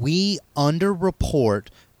 we underreport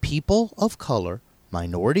people of color,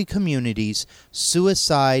 minority communities,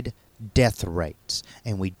 suicide death rates.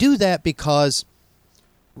 And we do that because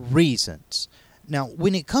reasons. Now,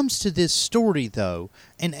 when it comes to this story, though,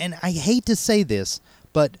 and I hate to say this,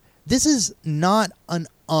 but this is not an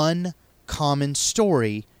uncommon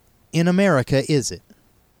story in America, is it?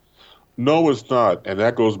 No, it's not. And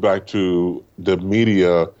that goes back to the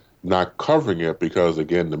media not covering it because,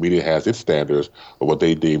 again, the media has its standards of what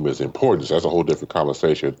they deem as important. So that's a whole different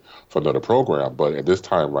conversation for another program. But at this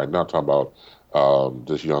time right now, talking about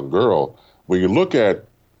this young girl, when you look at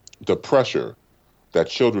the pressure that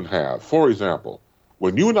children have, for example,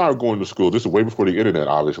 when you and I were going to school, this is way before the internet,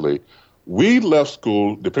 obviously, we left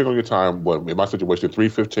school, depending on your time, in my situation,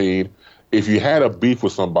 3:15. If you had a beef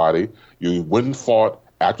with somebody, you went and fought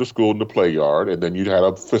after school in the play yard, and then you had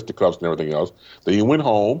up fisticuffs and everything else. Then you went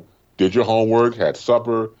home, did your homework, had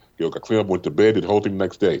supper, got cleaned up, went to bed, did the whole thing the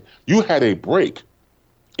next day. You had a break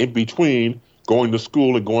in between going to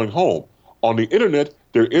school and going home. On the internet,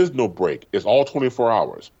 there is no break. It's all 24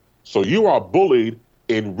 hours. So you are bullied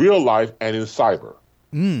in real life and in cyber.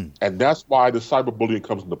 And that's why the cyberbullying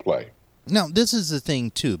comes into play. Now, this is the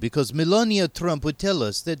thing, too, because Melania Trump would tell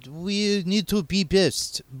us that we need to be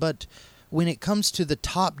best, but when it comes to the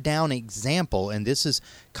top-down example, and this is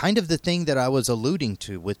kind of the thing that I was alluding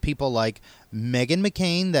to with people like Meghan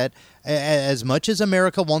McCain, that as much as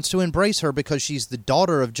America wants to embrace her because she's the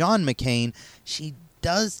daughter of John McCain, she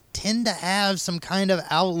does tend to have some kind of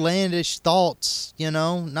outlandish thoughts,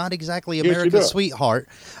 not exactly America's sweetheart.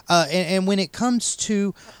 And when it comes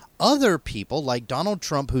to other people like Donald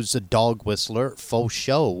Trump, who's a dog whistler, faux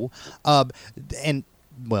show, and,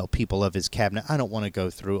 well, people of his cabinet, I don't want to go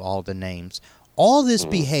through all the names. All this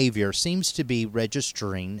behavior seems to be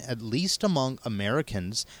registering, at least among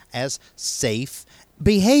Americans, as safe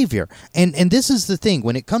behavior. And this is the thing.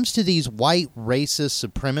 When it comes to these white, racist,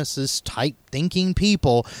 supremacist type thinking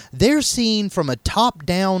people, they're seeing from a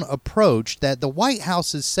top-down approach that the White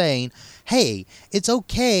House is saying, hey, it's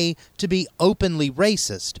okay to be openly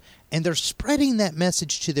racist. And they're spreading that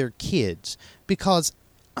message to their kids, because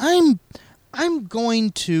I'm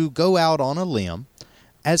going to go out on a limb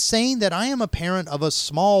as saying that I am a parent of a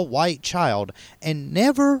small white child, and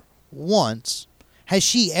never once has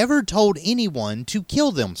she ever told anyone to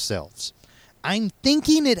kill themselves. I'm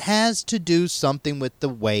thinking it has to do something with the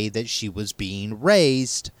way that she was being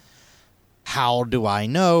raised. How do I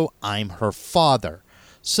know? I'm her father.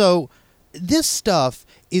 So this stuff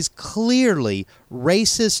is clearly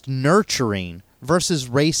racist nurturing versus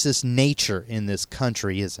racist nature in this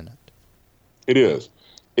country, isn't it? It is.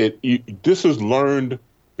 This is learned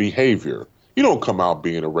behavior. You don't come out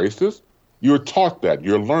being a racist. You're taught that.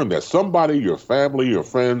 You're learned that. Somebody, your family, your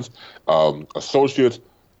friends, associates,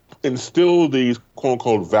 instill these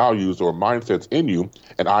quote-unquote values or mindsets in you,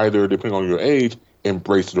 and either, depending on your age,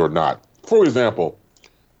 embrace it or not. For example,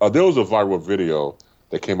 there was a viral video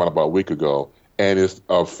that came out about a week ago, and his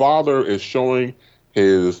father is showing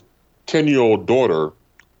his 10-year-old daughter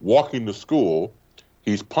walking to school.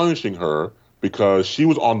 He's punishing her because she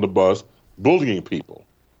was on the bus bullying people.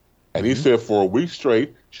 And he said for a week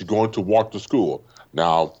straight, she's going to walk to school.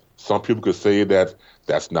 Now, some people could say that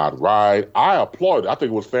that's not right. I applaud it. I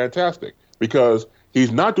think it was fantastic because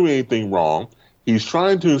he's not doing anything wrong. He's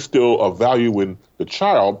trying to instill a value in the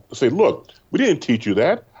child. Say, look, we didn't teach you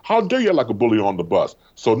that. How dare you act like a bully on the bus?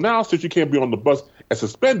 So now, since you can't be on the bus and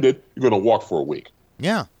suspended, you're going to walk for a week.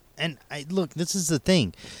 Yeah. And look, this is the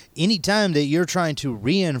thing. Anytime that you're trying to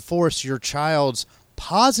reinforce your child's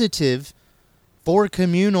positive for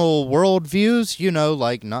communal worldviews,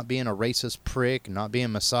 like not being a racist prick, not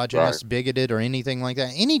being misogynist, bigoted, or anything like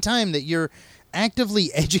that. Anytime that you're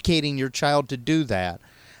actively educating your child to do that,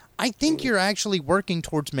 I think you're actually working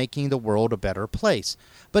towards making the world a better place.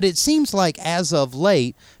 But it seems like, as of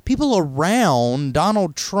late, people around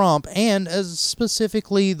Donald Trump, and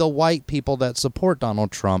specifically the white people that support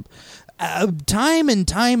Donald Trump, time and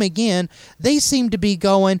time again, they seem to be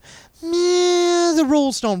going, the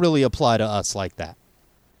rules don't really apply to us like that.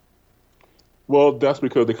 Well, that's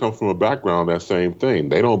because they come from a background, that same thing.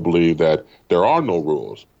 They don't believe that there are no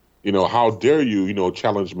rules. How dare you,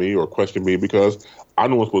 challenge me or question me because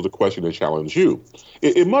I'm the one supposed to question and challenge you.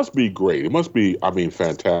 It must be great. It must be,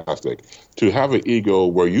 fantastic to have an ego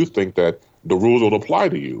where you think that the rules don't apply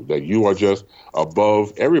to you, that you are just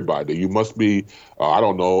above everybody, that you must be,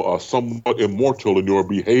 somewhat immortal in your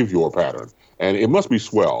behavioral pattern. And it must be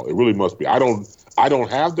swell. It really must be. I don't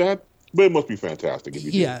have that, but it must be fantastic if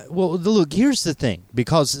you do. Yeah, well, look, here's the thing,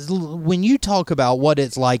 because when you talk about what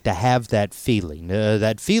it's like to have that feeling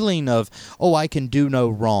of, I can do no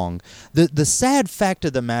wrong, the sad fact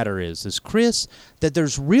of the matter is, Chris, that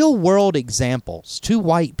there's real-world examples to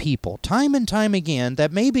white people, time and time again,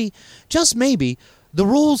 that maybe, just maybe, the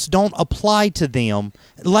rules don't apply to them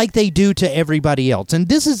like they do to everybody else. And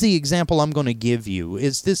this is the example I'm going to give you,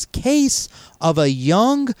 is this case of a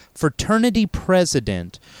young fraternity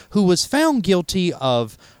president who was found guilty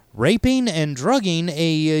of raping and drugging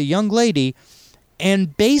a young lady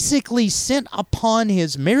and basically sent upon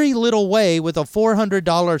his merry little way with a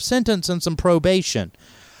 $400 sentence and some probation.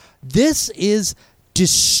 This is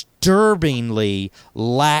disturbingly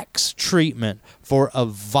lax treatment for a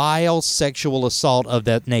vile sexual assault of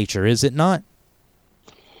that nature, is it not?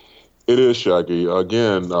 It is, Shaggy.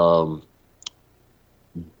 Again,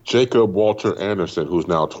 Jacob Walter Anderson, who's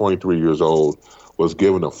now 23 years old, was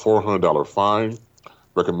given a $400 fine,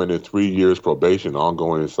 recommended 3 years probation,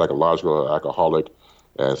 ongoing psychological, alcoholic,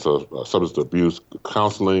 and substance abuse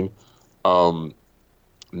counseling, not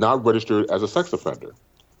registered as a sex offender.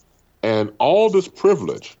 And all this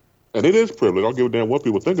privilege, and it is privilege, I don't give a damn what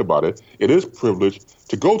people think about it, it is privilege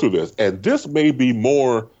to go through this. And this may be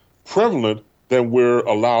more prevalent than we're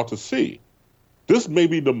allowed to see. This may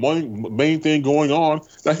be the main thing going on.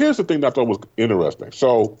 Now, here's the thing that I thought was interesting.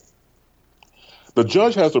 So the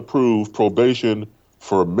judge has approved probation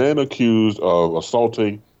for men accused of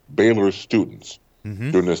assaulting Baylor students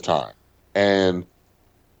during this time. And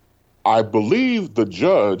I believe the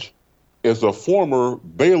judge is a former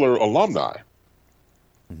Baylor alumni.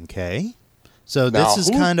 Okay. So this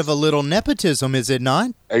is kind of a little nepotism, is it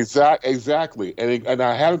not? Exactly. And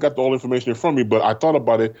I haven't got the whole information in front of me, but I thought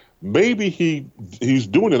about it. Maybe he's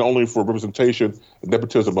doing it only for representation and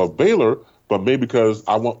nepotism of Baylor, but maybe because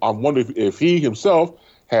I wonder if he himself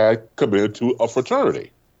had committed to a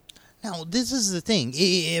fraternity. Now, this is the thing.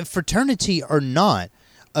 If fraternity or not,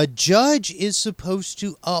 a judge is supposed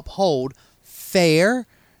to uphold fair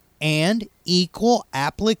and equal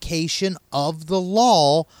application of the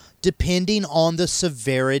law depending on the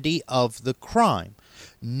severity of the crime.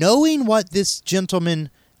 Knowing what this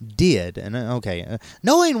gentleman did,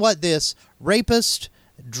 knowing what this rapist,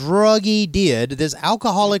 druggie did, this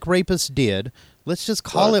alcoholic rapist did, let's just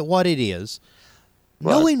call it what it is.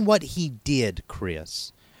 Right. Knowing what he did,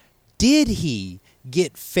 Chris, did he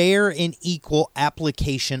get fair and equal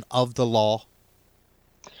application of the law?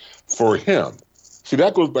 For him. See,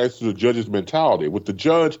 that goes back to the judge's mentality. With the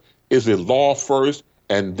judge, is it law first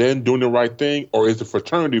and then doing the right thing, or is it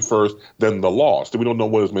fraternity first, then the law? So we don't know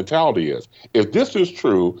what his mentality is. If this is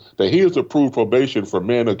true, that he has approved probation for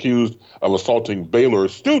men accused of assaulting Baylor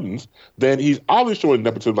students, then he's obviously showing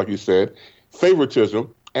nepotism, like you said,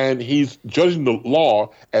 favoritism, and he's judging the law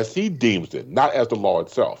as he deems it, not as the law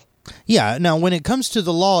itself. Yeah, now when it comes to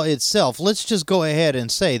the law itself, let's just go ahead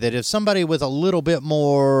and say that if somebody with a little bit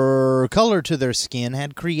more color to their skin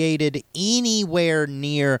had created anywhere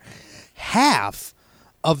near half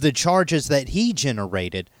of the charges that he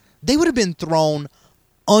generated, they would have been thrown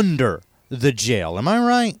under the jail. Am I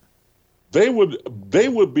right? They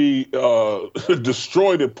would be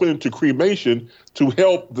destroyed and put into cremation to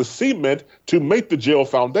help the cement to make the jail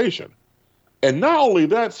foundation. And not only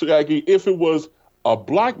that, Shaggy, if it was a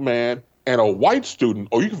black man and a white student,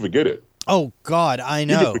 you can forget it. Oh, God, I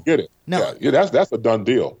know. You can forget it. No. Yeah, that's a done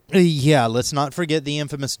deal. Yeah, let's not forget the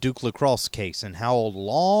infamous Duke Lacrosse case and how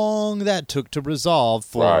long that took to resolve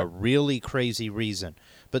for a really crazy reason.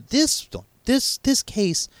 But this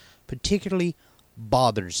case particularly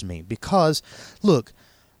bothers me because, look,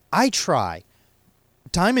 I try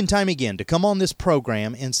time and time again to come on this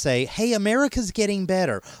program and say, hey, America's getting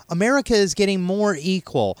better. America is getting more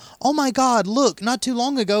equal. Oh, my God, look, not too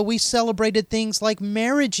long ago, we celebrated things like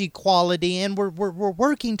marriage equality, and we're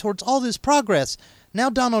working towards all this progress. Now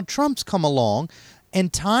Donald Trump's come along,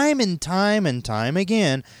 and time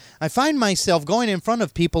again, I find myself going in front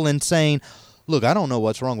of people and saying, look, I don't know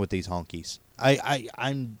what's wrong with these honkies.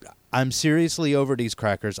 I'm seriously over these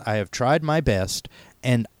crackers. I have tried my best,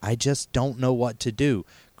 and I just don't know what to do.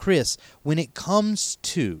 Chris, when it comes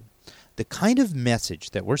to the kind of message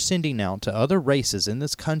that we're sending out to other races in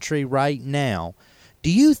this country right now, do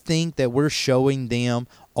you think that we're showing them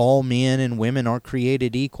all men and women are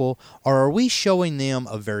created equal, or are we showing them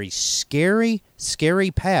a very scary, scary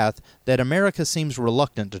path that America seems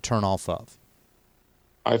reluctant to turn off of?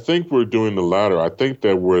 I think we're doing the latter. I think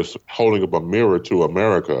that we're holding up a mirror to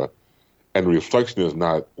America, and the reflection is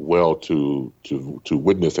not well to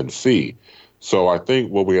witness and see. So I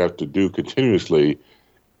think what we have to do continuously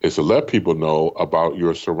is to let people know about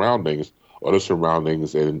your surroundings, other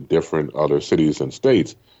surroundings in different other cities and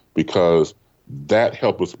states, because that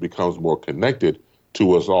helps us become more connected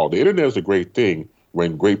to us all. The internet is a great thing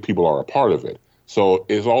when great people are a part of it. So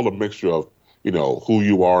it's all a mixture of, who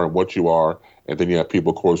you are and what you are. And then you have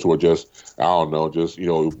people, of course, who are just,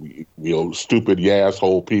 stupid,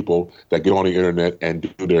 asshole people that get on the internet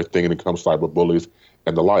and do their thing and become cyberbullies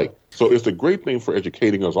and the like. So it's a great thing for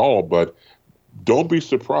educating us all, but don't be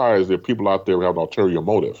surprised if people out there have an ulterior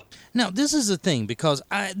motive. Now, this is the thing, because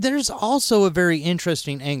there's also a very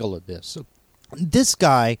interesting angle of this. So, this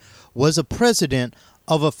guy was a president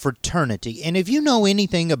of a fraternity, and if you know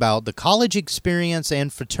anything about the college experience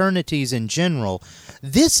and fraternities in general,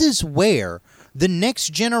 this is where the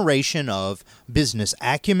next generation of business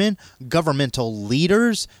acumen, governmental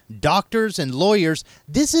leaders, doctors, and lawyers,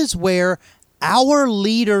 this is where our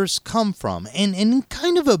leaders come from. And in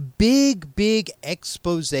kind of a big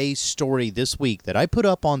expose story this week that I put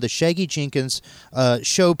up on the Shaggy Jenkins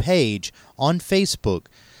show page on Facebook,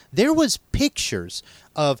 there was pictures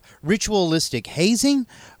of ritualistic hazing,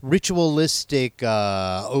 ritualistic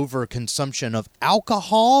overconsumption of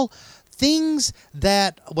alcohol, things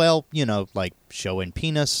that, like showing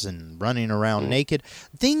penis and running around naked,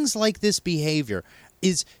 things like this behavior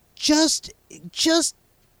is just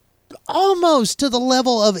almost to the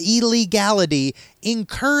level of illegality,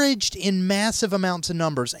 encouraged in massive amounts of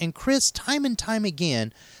numbers. And Chris, time and time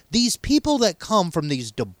again, these people that come from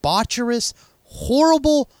these debaucherous,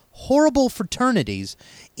 horrible fraternities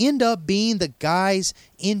end up being the guys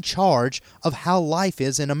in charge of how life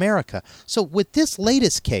is in America. So with this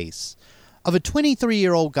latest case of a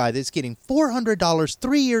 23-year-old guy that's getting $400,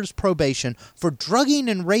 3 years probation for drugging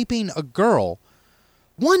and raping a girl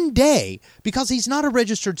one day because he's not a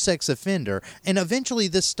registered sex offender, and eventually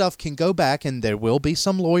this stuff can go back, and there will be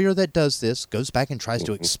some lawyer that does this, goes back and tries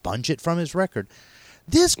to expunge it from his record.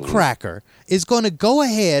 This cracker is going to go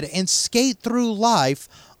ahead and skate through life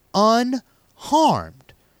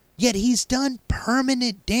unharmed, yet he's done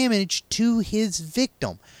permanent damage to his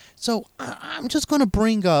victim. So I'm just going to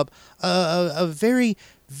bring up a very,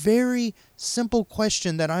 very simple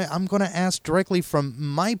question that I'm going to ask directly from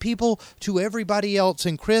my people to everybody else.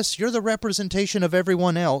 And Chris, you're the representation of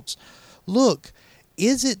everyone else. Look,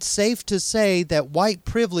 is it safe to say that white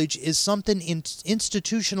privilege is something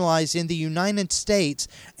institutionalized in the United States,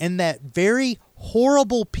 and that very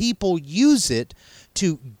horrible people use it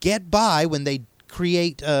to get by when they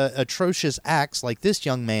create atrocious acts like this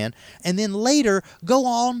young man, and then later go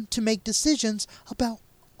on to make decisions about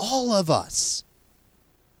all of us?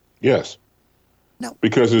 Yes. No.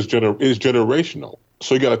 Because it's generational.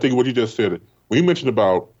 So you got to think of what you just said. When you mentioned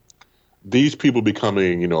about these people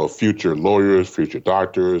becoming, future lawyers, future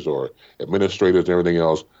doctors, or administrators and everything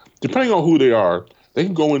else, depending on who they are, they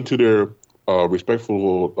can go into their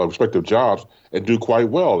respective jobs and do quite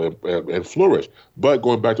well and flourish. But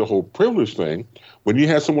going back to the whole privilege thing, when you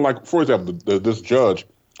have someone like, for example, this judge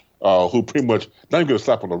who pretty much, not even going to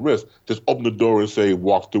slap on the wrist, just open the door and say,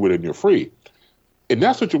 walk through it and you're free. In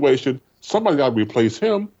that situation, somebody got to replace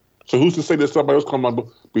him. So who's to say that somebody else coming up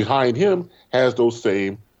behind him has those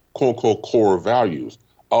same quote-unquote core values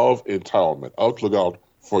of entitlement, of look out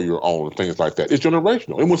for your own, and things like that? It's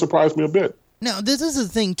generational. It won't surprise me a bit. Now, this is the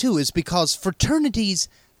thing, too, is because fraternities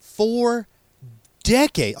for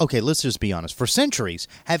decades, okay, let's just be honest, for centuries,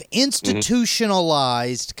 have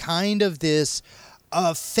institutionalized kind of this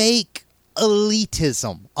fake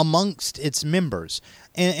elitism amongst its members.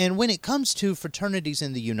 And when it comes to fraternities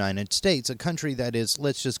in the United States, a country that is,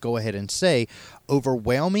 let's just go ahead and say,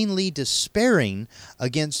 overwhelmingly despairing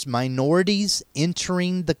against minorities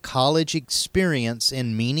entering the college experience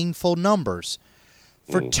in meaningful numbers,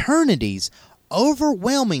 fraternities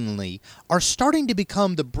overwhelmingly are starting to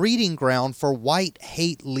become the breeding ground for white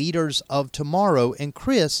hate leaders of tomorrow. And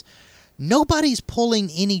Chris, nobody's pulling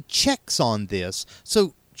any checks on this.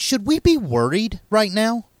 So should we be worried right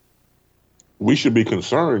now? We should be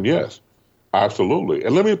concerned, yes, absolutely.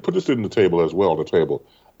 And let me put this on the table.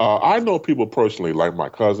 I know people personally, like my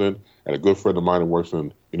cousin and a good friend of mine who works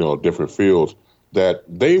in, different fields, that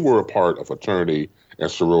they were a part of a fraternity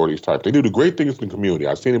and sororities type. They do the great things in the community.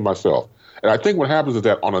 I've seen it myself. And I think what happens is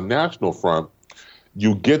that on a national front,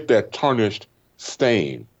 you get that tarnished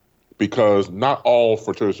stain because not all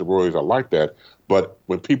fraternity sororities are like that. But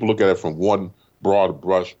when people look at it from one broad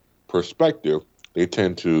brush perspective, they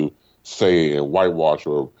tend to say and whitewash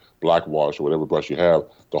or blackwash or whatever brush you have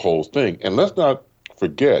the whole thing. And let's not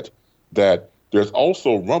forget that there's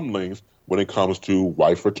also rumblings when it comes to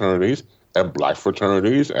white fraternities and black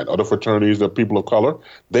fraternities and other fraternities of people of color.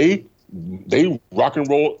 They rock and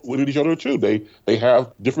roll with each other too. They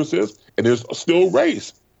have differences, and there's still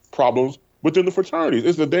race problems within the fraternities.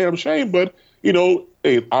 It's a damn shame, but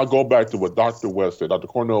hey, I'll go back to what Dr. West said, Dr.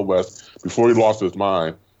 Cornel West, before he lost his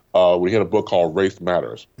mind, when he had a book called Race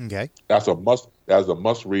Matters. Okay, that's a must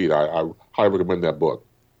read. I highly recommend that book.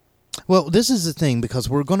 Well, this is the thing, because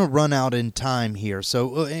we're going to run out in time here.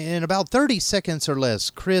 So in about 30 seconds or less,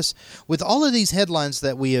 Chris, with all of these headlines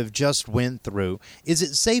that we have just went through, is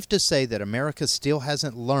it safe to say that America still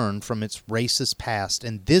hasn't learned from its racist past,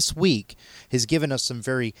 and this week has given us some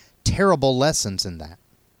very terrible lessons in that?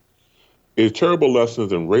 It's terrible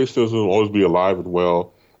lessons, and racism will always be alive and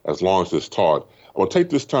well as long as it's taught. I will take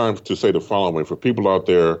this time to say the following. For people out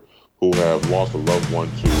there who have lost a loved one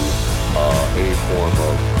to any form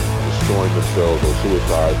of destroying themselves or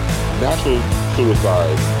suicide, National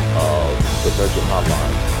Suicide Prevention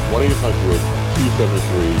Hotline,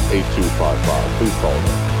 1-800-273-8255. Please call them.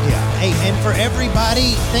 Yeah. Hey, and for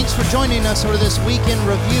everybody, thanks for joining us for this weekend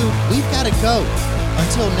review. We've got to go.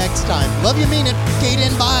 Until next time, love you, mean it. Gate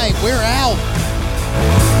in by. We're out.